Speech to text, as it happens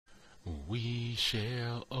We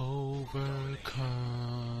shall overcome.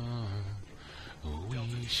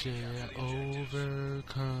 We shall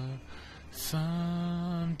overcome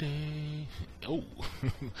someday. Oh,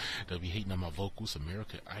 they'll be hating on my vocals.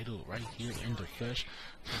 American Idol right here in the flesh.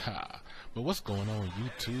 But what's going on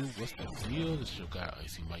YouTube? What's the deal? This is your guy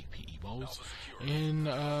Icy Mike P.E. Bowles. And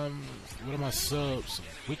one of my subs,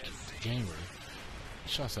 Wicked Gamer.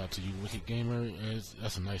 Shouts out to you, Wicked Gamer.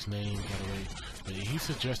 That's a nice name, by the way. But he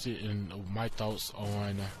suggested in my thoughts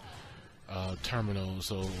on Terminal.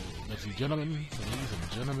 So, ladies and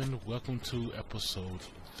gentlemen, welcome to episode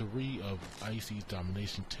 3 of Icy's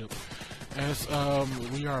Domination Tip. As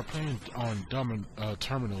we are playing on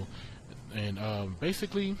Terminal, and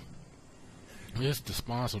basically, the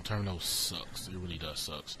spawns on Terminal sucks. It really does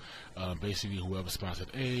sucks. Basically, whoever spawns at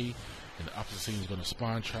A, and the opposite team is going to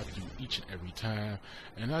spawn trap you each and every time.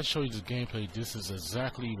 And I'll show you this gameplay. This is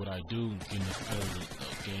exactly what I do, getting up out of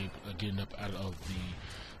the getting up out of the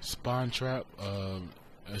spawn trap.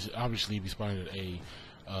 As obviously, be spawning at A.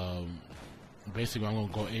 Basically, I'm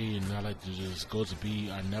gonna go A, and I like to just go to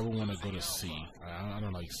B. I never want to go to C. I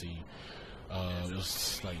don't like C.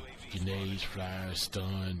 It's like grenades, flash,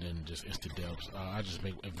 stunned, and just instant deaths. I just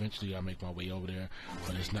eventually I make my way over there,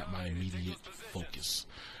 but it's not my immediate focus.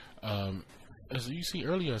 As you see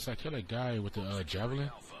earlier, it's like I killed a guy with the javelin,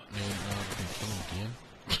 and I can kill him again.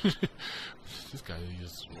 This guy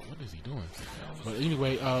is, what is he doing? But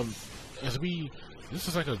anyway, this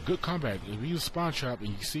is like a good comeback. If we use spawn trap, and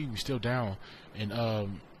you see we still down, and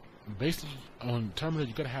basically on Terminal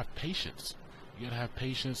you gotta have patience. You gotta have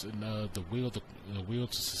patience and the will to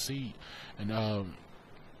succeed. And a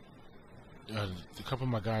couple of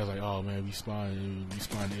my guys like, oh man, we spawn A, we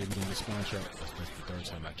don't get spawn trap. That's the third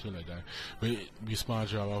time I kill that guy. But we spawn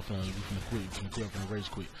trap off, we finna quit, I'm finna rage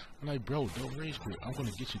quit. I'm like, bro, don't rage quit. I'm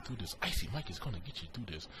gonna get you through this. Icy Mike is gonna get you through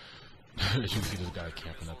this. As you can see, this guy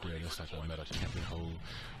camping up there. That's like a metal camping hole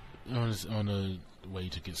on the way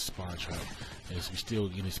to get spawn trap. As we still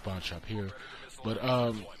getting spawn trap here, but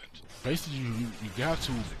basically you got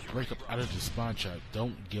to break up out of the spawn trap.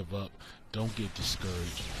 Don't give up. Don't get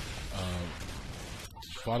discouraged.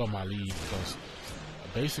 Follow my lead, because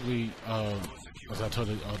basically, as I told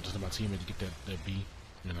my teammate to get that B,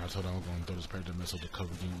 and I told him I'm going to throw this predator missile to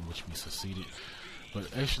cover you, which we succeeded.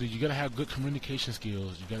 But actually, you gotta have good communication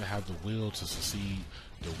skills. You gotta have the will to succeed.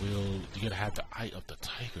 You gotta have the eye of the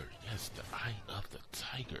tiger. Yes, the eye of the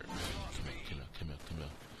tiger. Come here.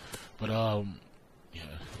 But yeah,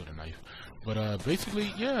 with a knife. But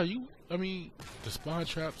basically, yeah, the spawn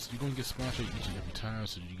traps, you're gonna get spawn trapped each and every time.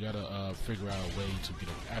 So you gotta figure out a way to get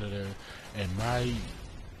out of there. And my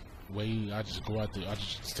way, I just go out there, I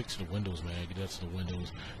just stick to the windows, man. Get out to the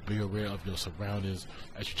windows, be aware of your surroundings.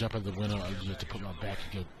 As you jump out the window, I just have to put my back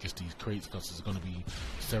against these crates, because there's going to be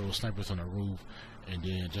several snipers on the roof, and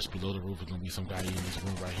then just below the roof is going to be some guy in this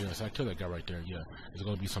room right here. So I killed that guy right there. Yeah, there's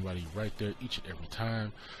going to be somebody right there each and every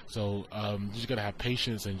time. So you just got to have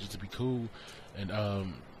patience and just to be cool, and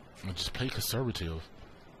just play conservative.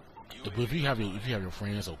 But if you have your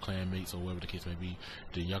friends or clanmates or whatever the case may be,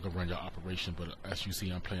 then y'all can run your operation. But as you see,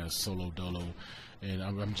 I'm playing solo dolo, and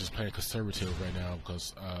I'm just playing conservative right now,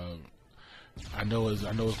 because I know it's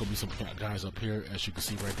gonna be some guys up here. As you can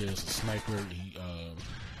see right there, it's a sniper. He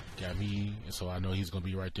got me, and so I know he's gonna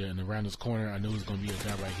be right there. And around this corner, I know there's gonna be a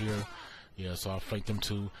guy right here. Yeah, so I'll flank them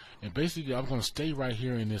too. And basically, I'm gonna stay right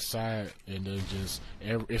here in this side, and then just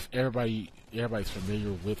if everybody's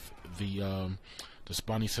familiar with the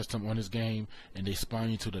spawning system on this game, and they spawn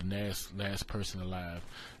you to the last person alive.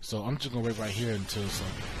 So I'm just gonna wait right here until a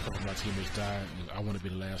couple of my teammates die, and I want to be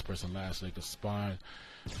the last person alive, so they can spawn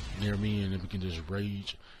near me, and then we can just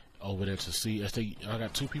rage over there to see. I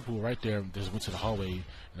got 2 people right there that just went to the hallway,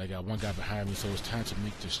 and I got 1 guy behind me. So it's time to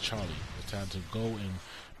make this Charlie. It's time to go and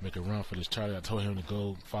make a run for this Charlie. I told him to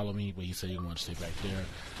go follow me, but he said he wanted to stay back there.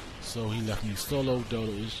 So he left me solo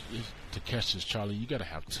dolo. To catch this Charlie, you gotta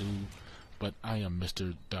have 2. But I am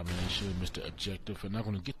Mr. Domination, Mr. Objective, and I'm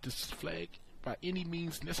going to get this flag by any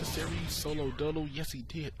means necessary. Solo dolo, yes he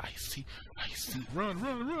did. I see.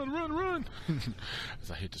 Run. As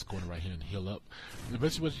I hit this corner right here and heal up.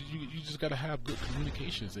 Basically, you just got to have good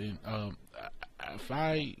communications. And if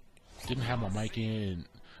I didn't have my mic in,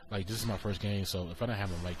 like this is my first game, so if I don't have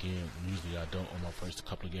my mic in, usually I don't on my first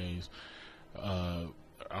couple of games. I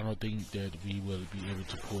don't think that we will be able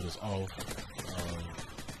to pull this off.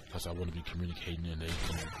 Because I want to be communicating, and they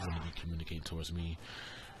want to be communicating towards me.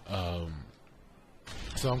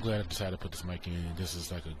 So I'm glad I decided to put this mic in, and this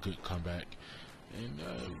is like a good comeback. And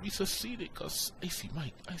we succeeded, because Icy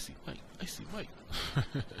Mike.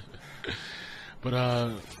 But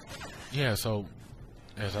yeah, so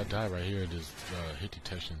as I die right here, this hit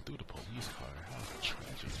detection through the police car. How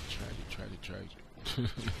tragic.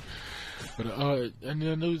 But and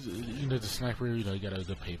I know, you know, the sniper, you know, he got a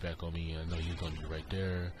good payback on me. I know he's gonna be right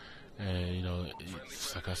there, and you know,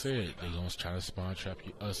 it's like I said, they gonna try to spawn trap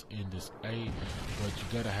us in this A, but you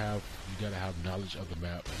gotta have knowledge of the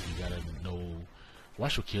map. You gotta know,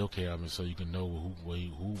 watch your kill cam, so you can know who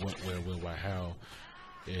went where, why, how,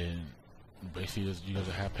 and basically you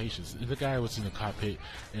gotta have patience. And the guy was in the cockpit,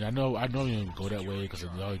 and I know you don't go that way because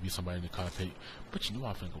there'll always be somebody in the cockpit. But you know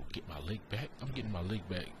I'm finna go get my leg back. I'm getting my leg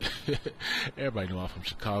back. Everybody know I'm from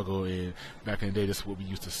Chicago, and back in the day, that's what we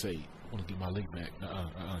used to say. I want to get my leg back.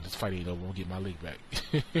 This fight ain't over. I want to get my leg back.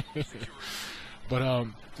 But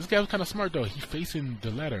this guy was kind of smart though. He facing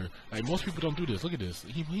the ladder. Like most people don't do this. Look at this.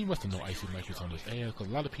 He must have known Icy Mike was on this ass, because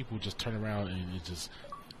a lot of people just turn around and it just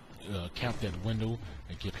camp that window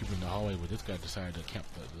and get people in the hallway. But this guy decided to camp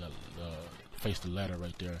face the ladder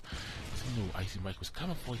right there. So he knew Icy Mike was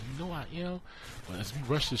coming for. You know I am. But as we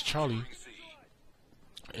rush this Charlie,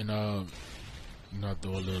 and not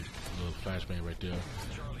throw a little flashbang right there.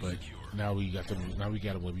 But now we got them. Now we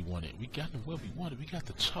got him where we wanted. We got him where we wanted. We got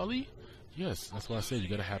the Charlie. Yes, that's what I said. You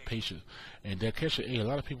gotta have patience. And that catcher A, a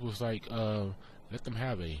lot of people was like, let them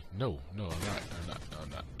have A. No, I'm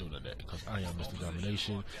not doing that, because I am Mr.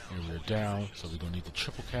 Domination, and we're down. So we're gonna need the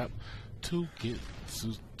triple cap to get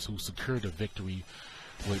to secure the victory,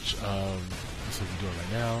 which that's what we're doing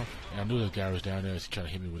right now. And I knew the guy was down there. He's trying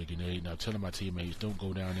to hit me with a grenade. Now telling my teammates, don't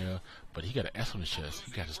go down there. But he got an S on his chest.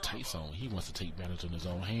 He got his tights on. He wants to take advantage on his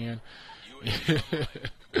own hand.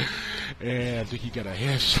 And I think he got a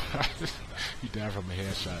headshot. He died from a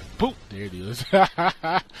headshot. Boop! There it is.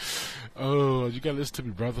 Oh, you gotta listen to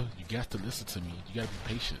me, brother. You got to listen to me. You gotta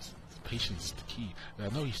be patient. Patience is the key. Now, I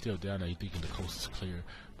know he's still down there. He's thinking the coast is clear,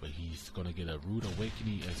 but he's gonna get a rude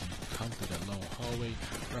awakening as he comes through that long hallway.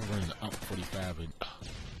 I'm running the UMP-45, and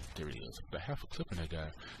there it is. But I have a clip in that guy.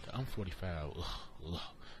 The UMP-45.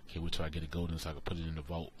 Can't wait till I get it golden so I can put it in the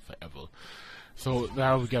vault forever. So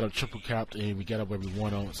now we got a triple capped, and we got up where we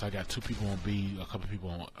want on. So I got 2 people on B, a couple people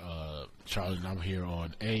on Charlie, and I'm here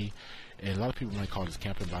on A. And a lot of people might call this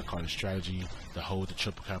camping, but I call it strategy to hold the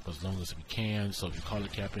triple cap as long as we can. So if you call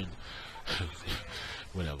it camping,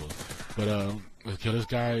 whatever. But let's kill this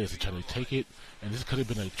guy as he try to take it. And this could have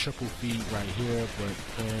been a triple feed right here, but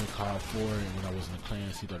clan called for it. And when I was in the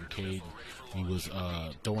clan CWK, he was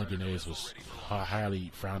throwing grenades was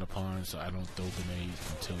highly frowned upon, so I don't throw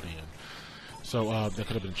grenades until then. So that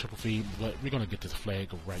could have been a triple feed, but we're gonna get this flag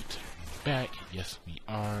right back. Yes, we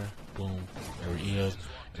are. Boom, there it is.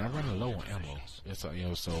 And I'm running low on ammo. Yes, I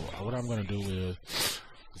am. So what I'm gonna do is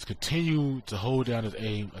just continue to hold down this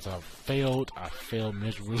aim. As I failed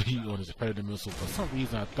miserably on this predator missile. For some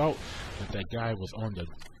reason, I thought that guy was on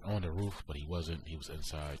the roof, but he wasn't. He was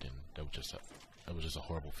inside, and that was just a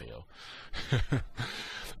horrible fail.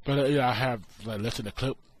 But yeah, I have like less than a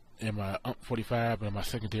clip in my UMP-45, and my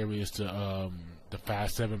secondary is the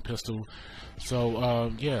 5.7 pistol.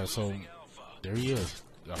 So yeah, so there he is.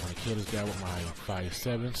 I'm gonna kill this guy with my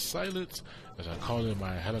 5.7 silence. As I call in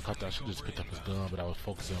my helicopter, I should just picked up his gun, but I was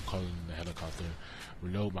focusing on calling in the helicopter.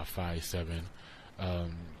 Reload my 5.7.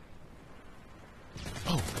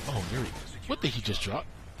 Oh, there he is. What did he just drop?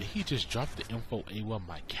 Did he just drop the Info A1,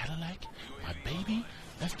 my Cadillac, my baby?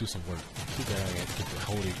 Let's do some work. Too bad I had to get to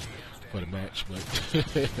hold it for the match, but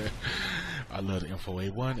I love the Info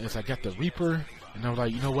A1. As I got the Reaper, and I was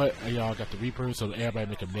like, you know what, y'all got the Reaper, so everybody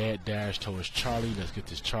make a mad dash towards Charlie. Let's get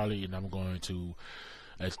this Charlie, and I'm going to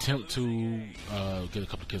attempt to get a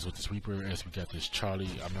couple of kills with this Reaper as we got this Charlie.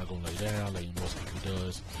 I'm not going to lay down like most people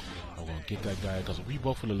does. I'm going to get that guy, because if we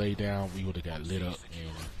both would have laid down, we would have got lit up,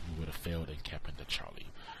 and we would have failed in capping the Charlie.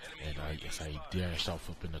 And I dashed off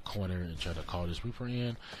up in the corner and tried to call this Reaper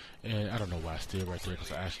in. And I don't know why I stayed right there,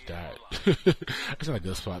 because I actually died. It's not a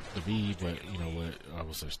good spot to be, but you know what? I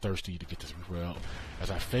was just thirsty to get this Reaper out.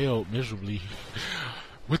 As I failed miserably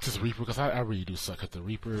with this Reaper, because I really do suck at the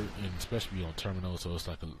Reaper, and especially on terminal, so it's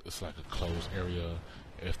like a closed area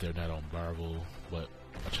if they're not on Barvel. But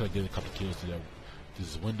I tried to get a couple kills to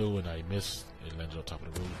this window, and I missed and landed on top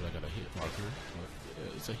of the roof. But I got a hit marker. But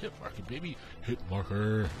yeah, it's a hit marker, baby. Hit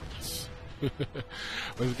marker. Yes. But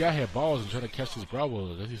this guy had balls and tried to catch this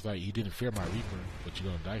Bravo. He's like, he didn't fear my Reaper, but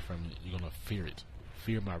you're gonna die from it. You're gonna fear it.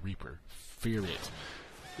 Fear my Reaper. Fear it.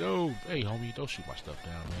 Yo, hey homie, don't shoot my stuff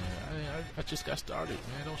down, man. I just got started,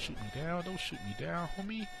 man. Don't shoot me down. Don't shoot me down,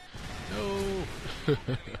 homie. No.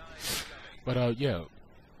 But yeah.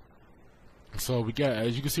 So we got,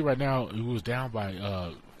 as you can see right now, it was down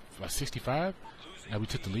by 65, and we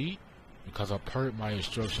took the lead because I per my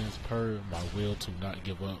instructions, per my will to not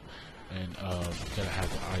give up. and you gotta have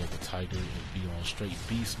the eye of the tiger and be on straight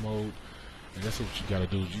beast mode, and that's what you gotta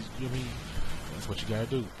do. You know what I mean? That's what you gotta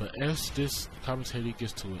do. But as this commentary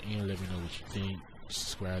gets to an end, let me know what you think.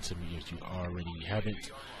 Subscribe to me if you already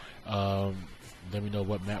haven't. Let me know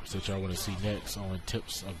what maps that y'all want to see next on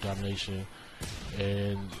Tips of Domination.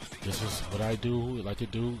 And this is what I like to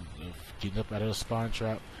do, getting up out of the spawn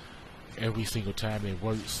trap every single time. It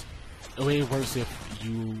works. It works if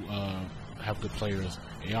you have good players.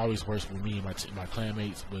 It always works with me and my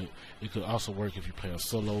clanmates, but it could also work if you play a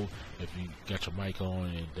solo, if you got your mic on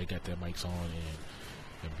and they got their mics on,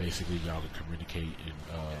 and basically y'all can communicate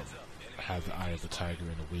and have the eye of the tiger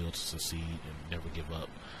and the will to succeed and never give up.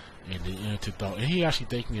 And he actually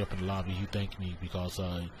thanked me up in the lobby. He thanked me because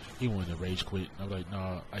he wanted to rage quit. I was like,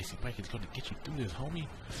 nah, Icy Mike is going to get you through this, homie.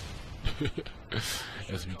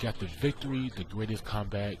 As we got the victory, the greatest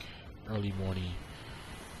comeback, early morning.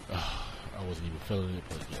 I wasn't even feeling it,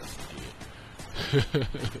 but yes, I did.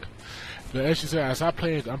 But as you said, as I'm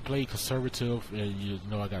playing conservative, and you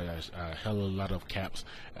know I got a hell of a lot of caps,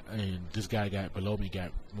 and this guy below me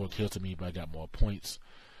got more kills than me, but I got more points.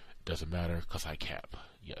 Doesn't matter, because I cap.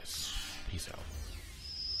 Yes. Peace out.